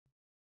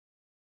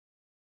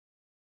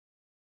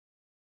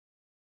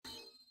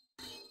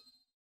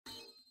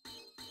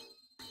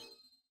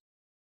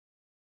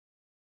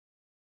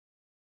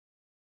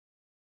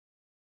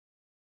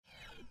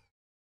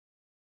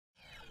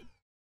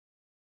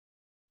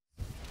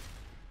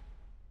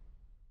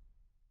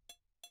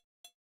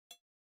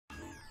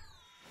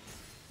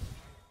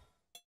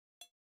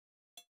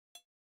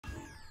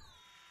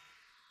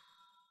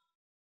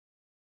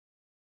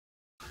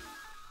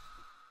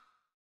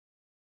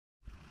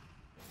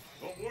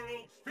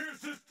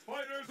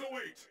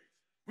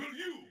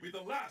be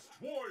the last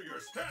warrior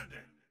standing!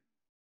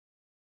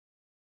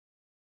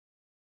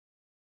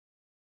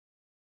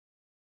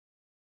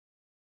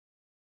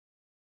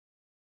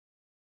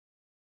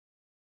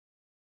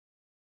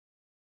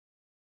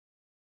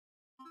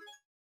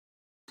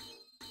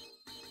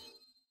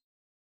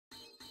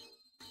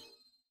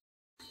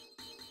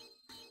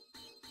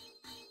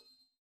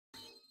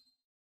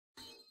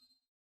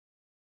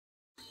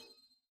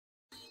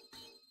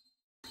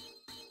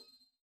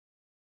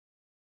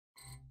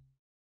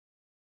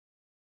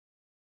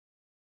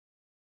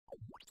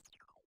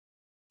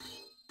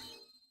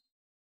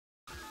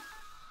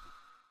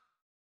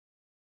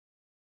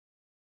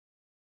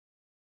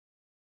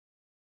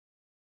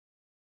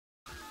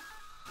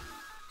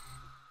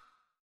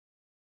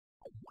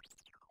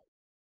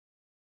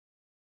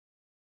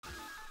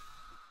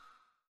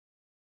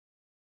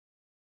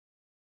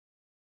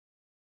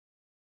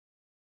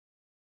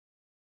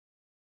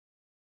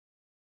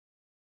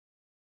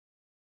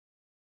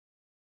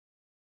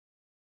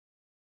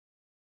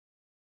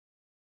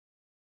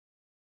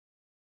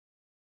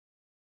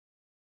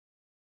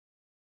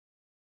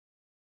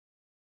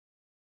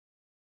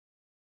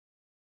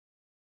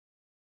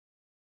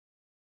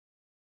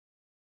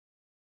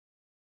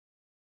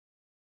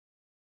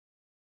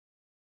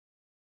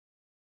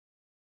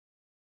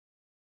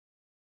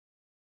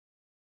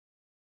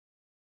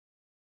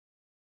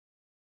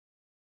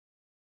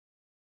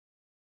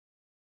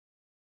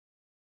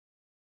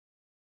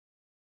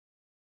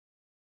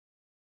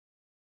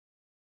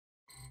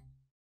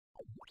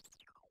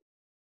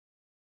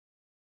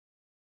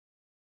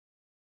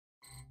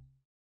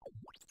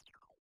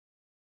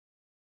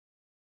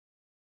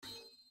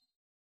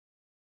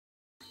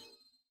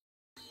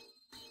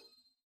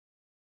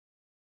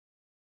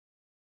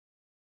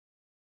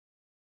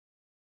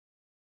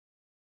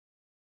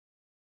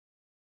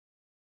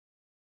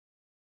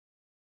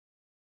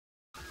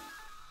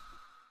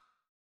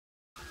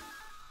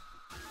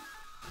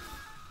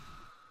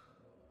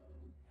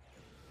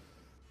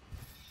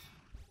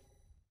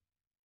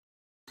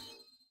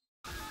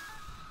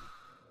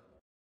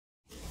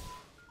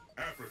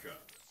 Africa,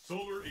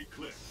 solar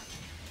eclipse.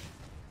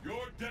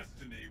 Your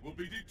destiny will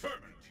be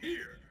determined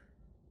here.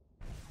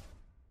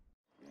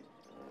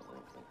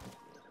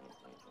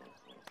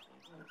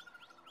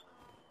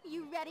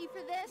 You ready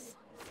for this?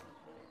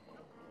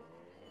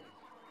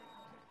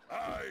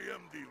 I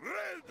am the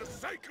Red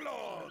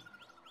Cyclone!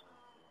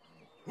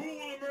 Who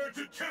will emerge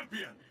a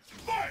champion?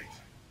 Fight!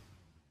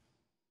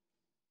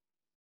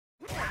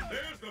 And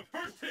there's the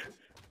first hit.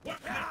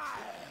 What's next?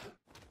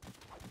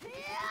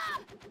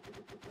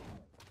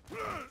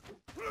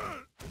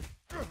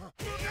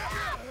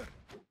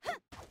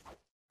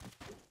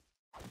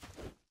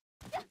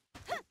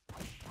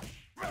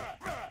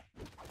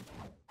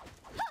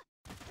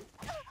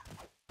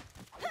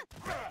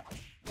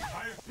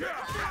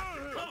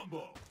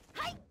 Combo!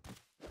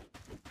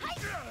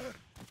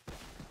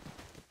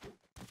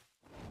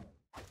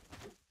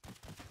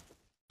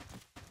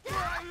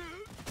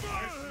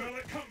 I smell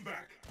a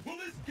comeback! Will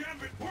this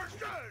gambit work?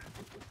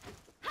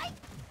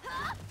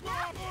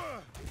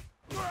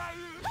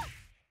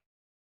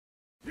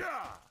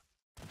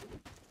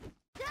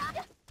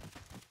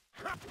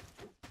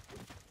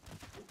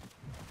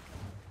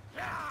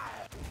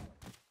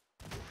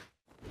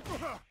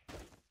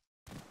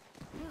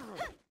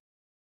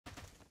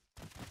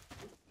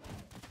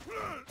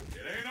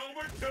 It ain't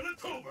over till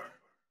it's over!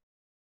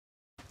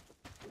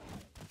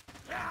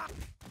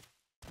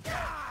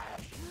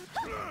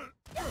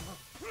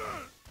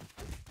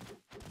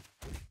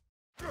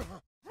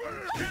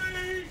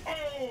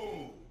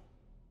 K.O.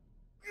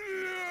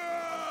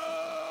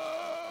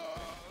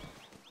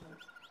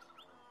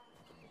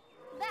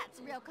 That's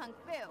real kung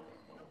fu.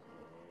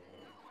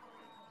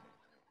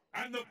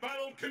 And the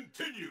battle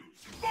continues!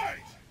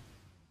 Fight!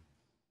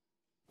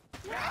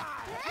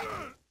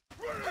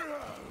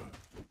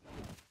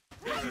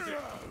 This is it!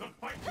 The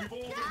fight we've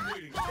all been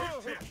waiting for!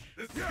 First hit!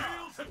 The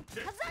scales have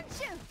tipped!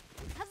 Hazanchu!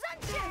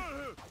 Hazanchu!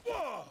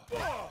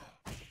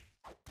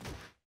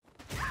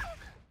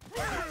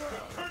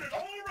 Turn it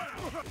all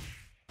around!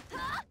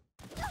 What?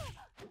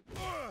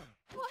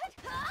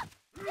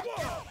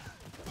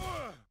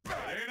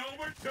 It ain't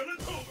over till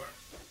it's over!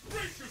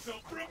 Brace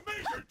yourself for a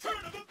major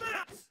turn of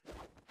events!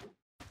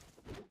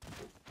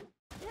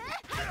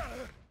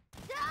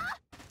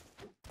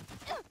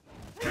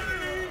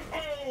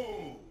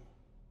 K.O.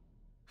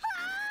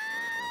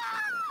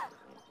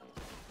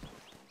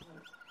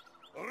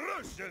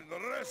 Russian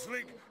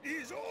wrestling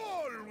is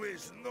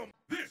always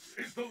This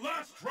is the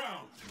last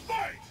round!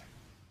 Fight!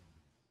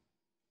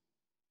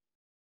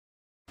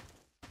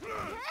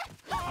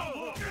 How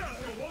long can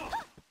this go on?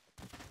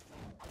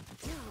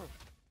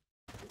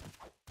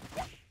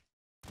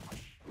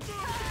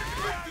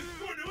 This is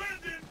going to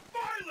end in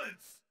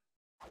violence!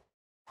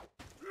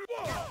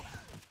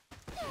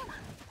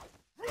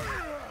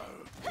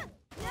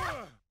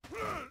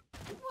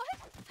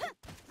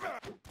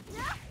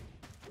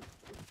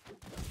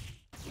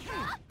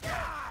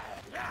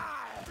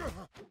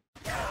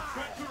 All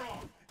bets are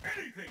on!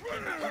 Anything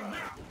can happen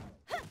now!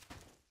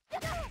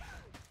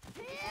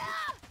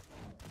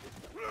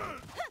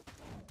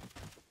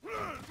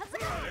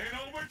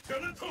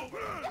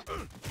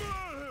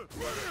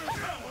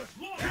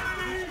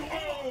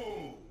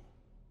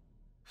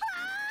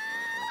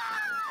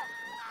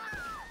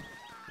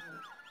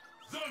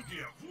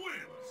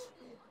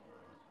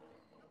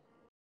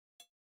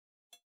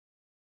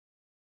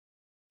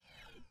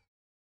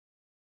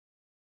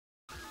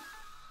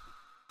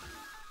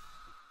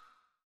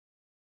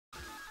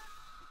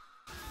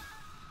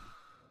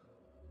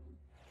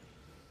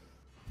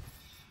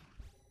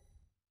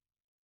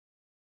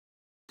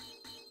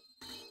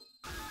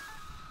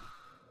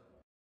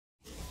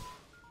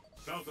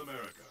 South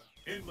America,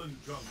 inland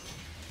jungle.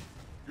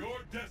 Your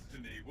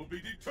destiny will be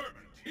determined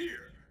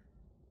here.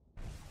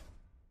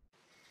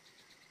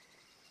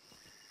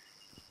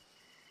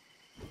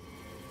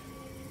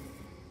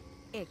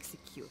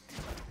 Execute.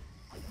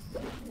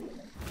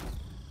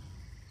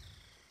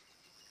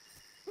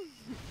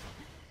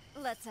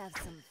 Let's have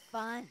some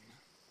fun.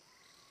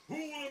 Who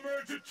will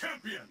emerge a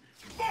champion?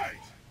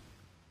 Fight!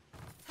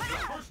 The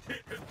first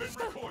hit has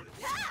been recorded.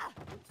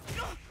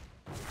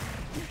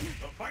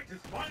 The fight has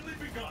finally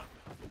begun.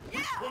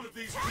 Which one of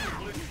these two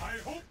will it? I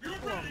hope you're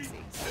ready. This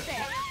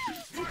fight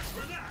is too smart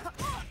for that.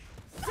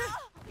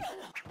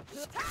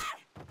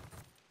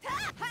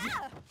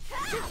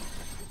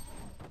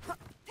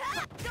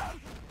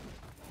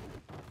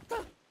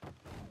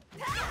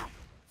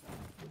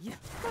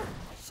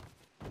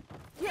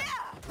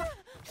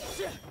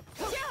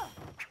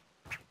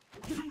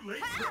 Too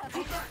late for a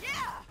comeback.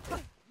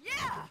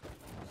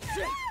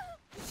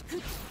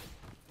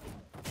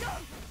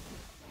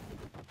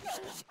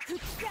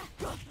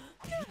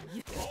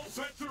 All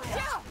bets are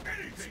off.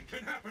 Anything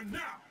can happen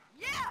now.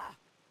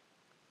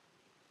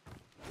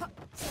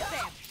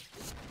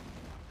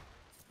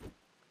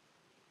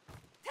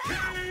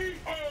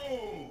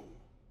 KO!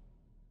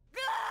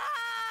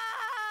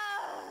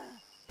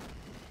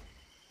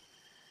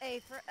 A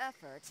for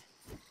effort.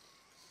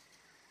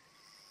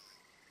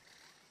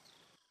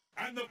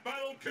 And the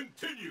battle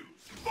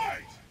continues.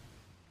 Fight!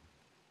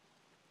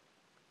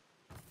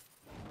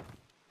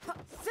 The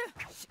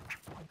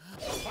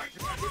fight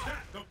is with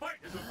that. The fight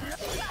is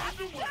officially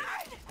underway.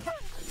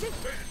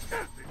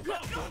 Fantastic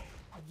combo.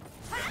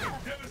 There's a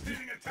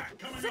devastating attack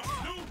coming up.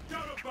 No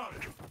doubt about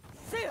it.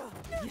 There's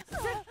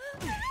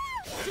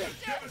a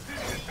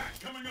devastating attack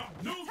coming up.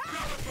 No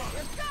doubt about it.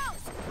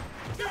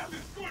 This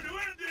is going to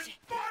end in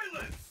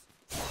violence.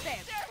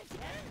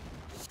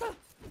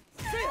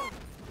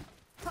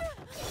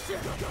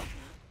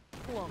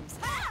 Plums.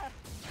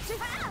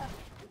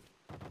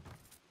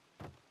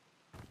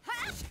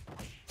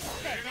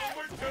 Ain't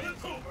over till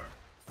it's over.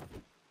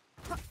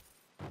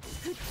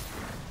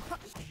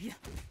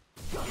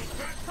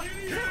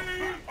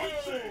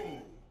 KO!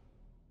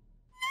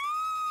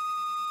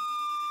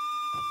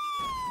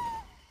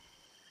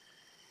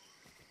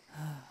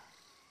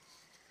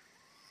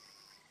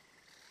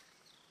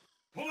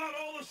 Pull out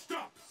all the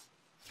stops.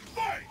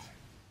 Fight!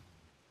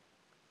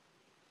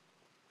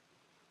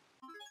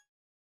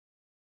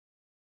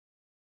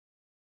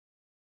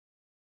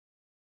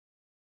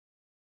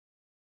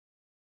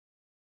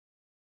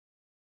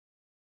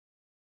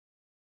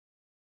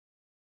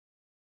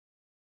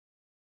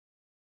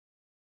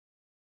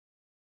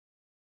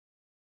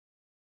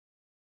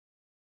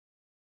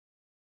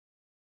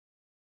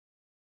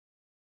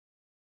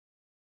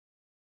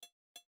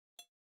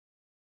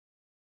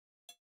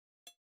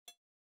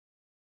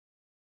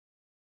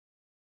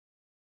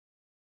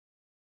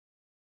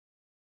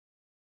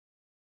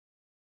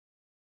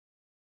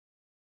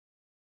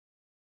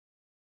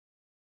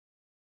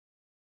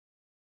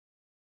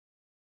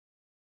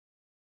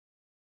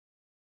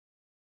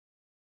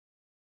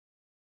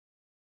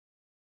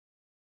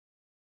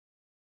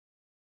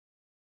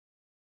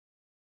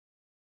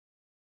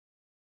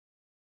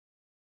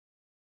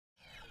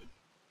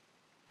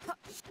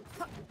 This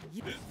bout will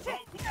be with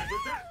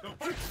that. The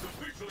fight is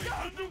officially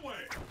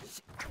underway.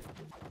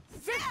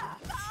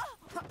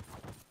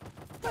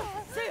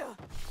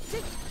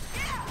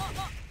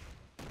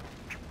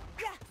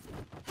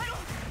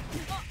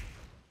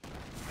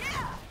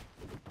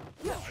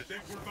 I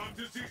think we're about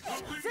to see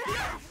something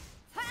else.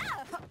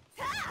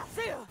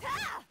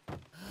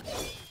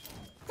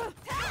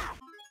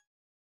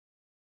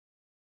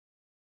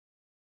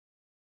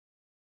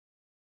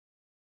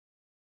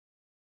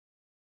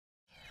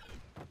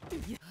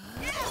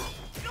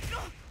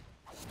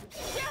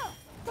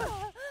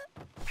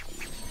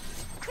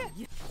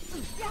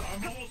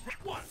 I'm almost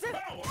what?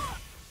 Power!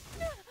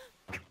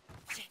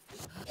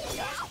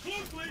 Watch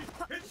closely!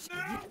 It's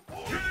now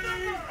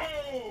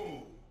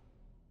KO!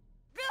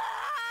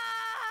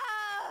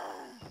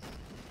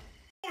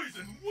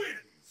 Poison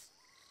wins!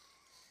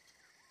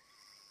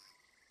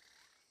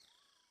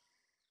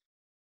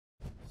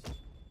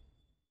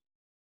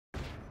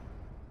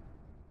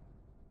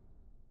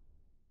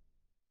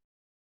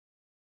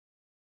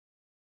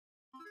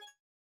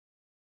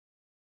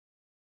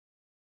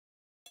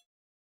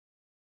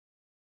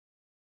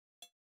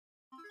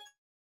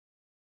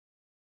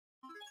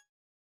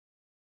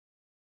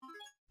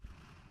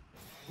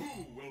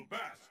 Who will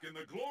bask in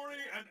the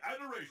glory and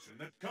adoration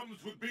that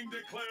comes with being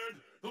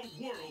declared the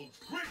world's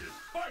greatest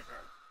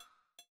fighter?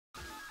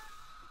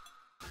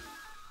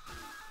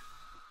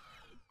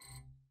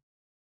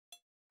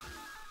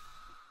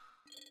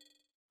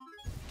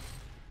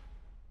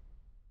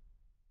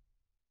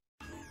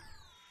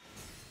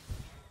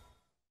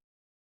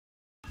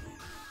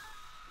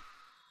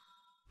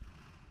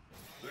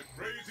 The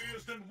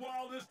craziest and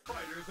wildest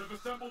fighters have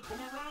assembled from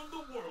around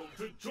the world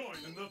to join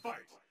in the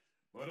fight.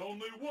 But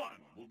only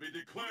one will be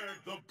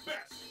declared the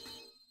best.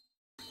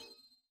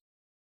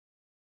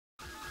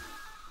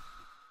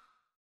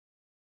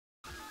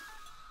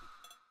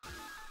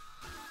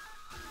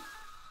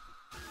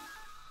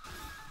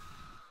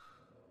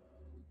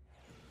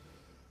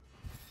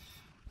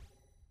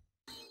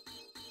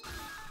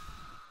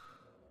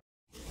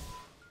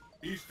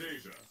 East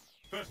Asia.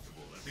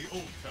 Festival at the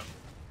Old Temple.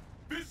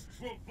 Fists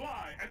will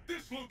fly at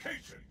this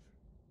location.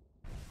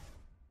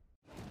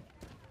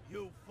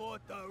 You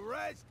fought the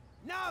rest?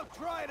 Now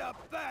try the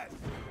best!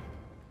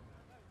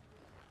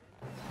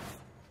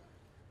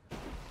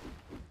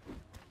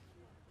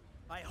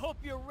 I hope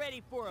you're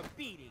ready for a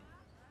beating.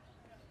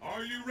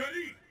 Are you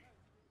ready?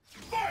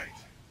 Fight!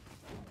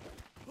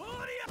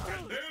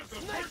 And there's the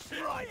first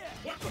hit.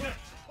 What's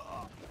next?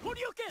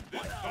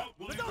 This bout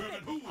will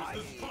determine who is the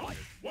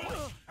strongest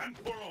once and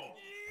for all.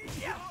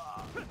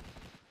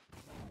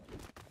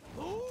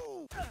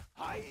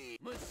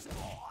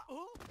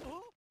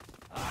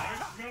 I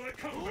smell a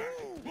comeback.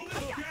 Will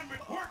this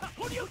gambit work?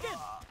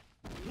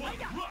 One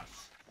rush.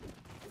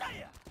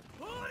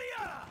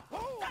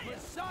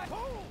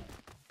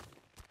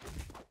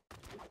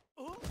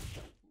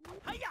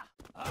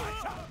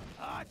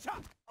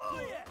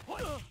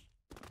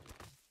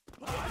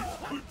 This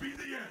could be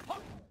the end.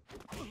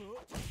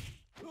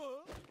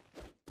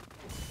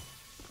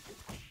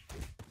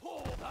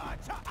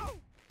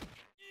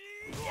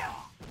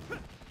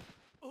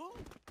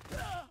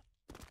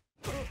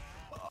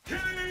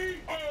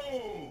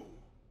 K.O.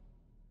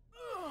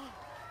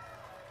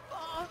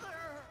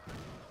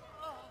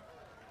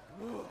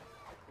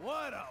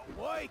 What a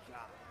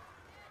wake-up!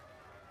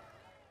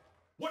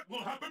 What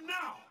will happen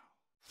now?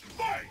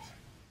 Fight!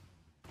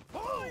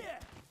 Oh yeah!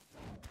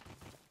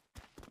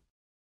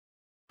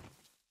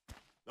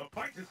 The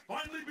fight has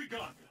finally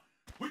begun.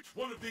 Which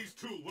one of these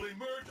two will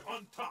emerge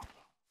on top?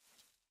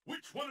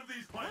 Which one of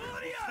these fighters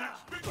will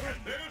snatch big?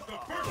 And there's the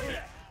first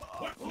hit.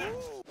 What's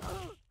next?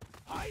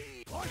 I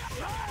think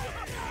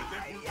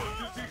we're going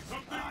to see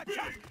something big.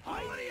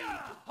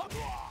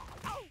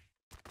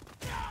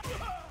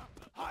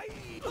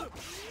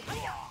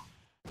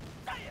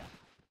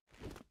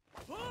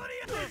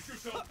 Brace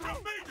yourself for a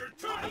major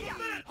turn of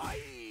events. I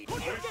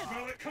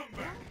smell a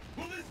comeback.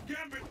 Will this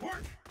gambit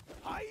work?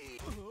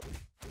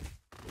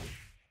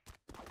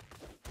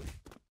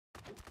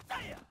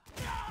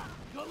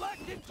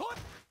 Galactic Toy!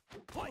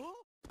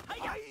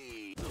 It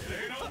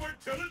ain't over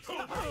till it's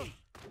over.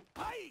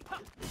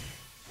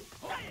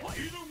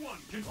 Either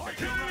one can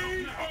take a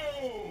round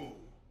now.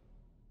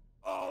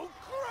 Oh,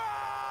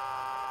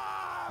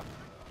 crap!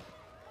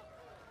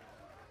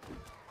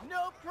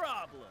 No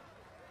problem.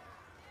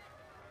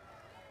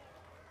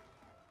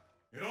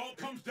 It all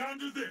comes down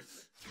to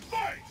this.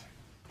 Fight!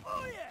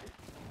 Oh, yeah!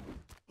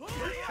 First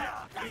hit,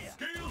 the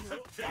scales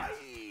have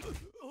tipped.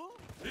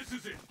 This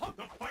is it,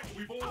 the fight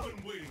we've all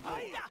been waiting for.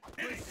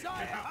 Anything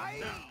can happen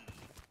now.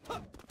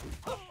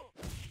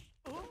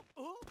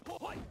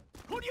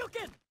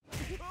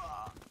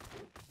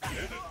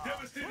 There's a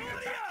devastating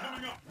attack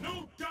coming up, no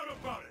doubt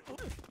about it.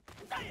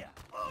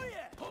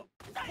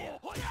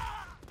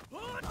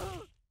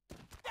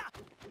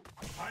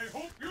 I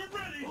hope you're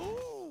ready.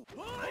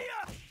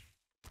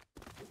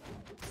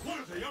 What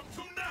are they up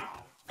to now?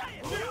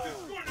 This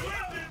is going to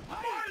end in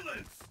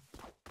violence.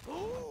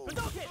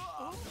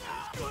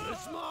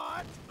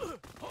 Smart!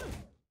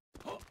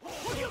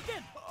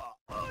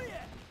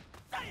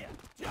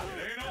 It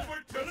ain't over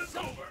till it's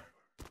over.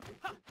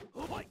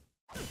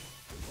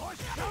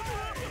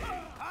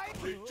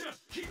 They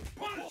just keep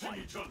punishing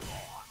each other.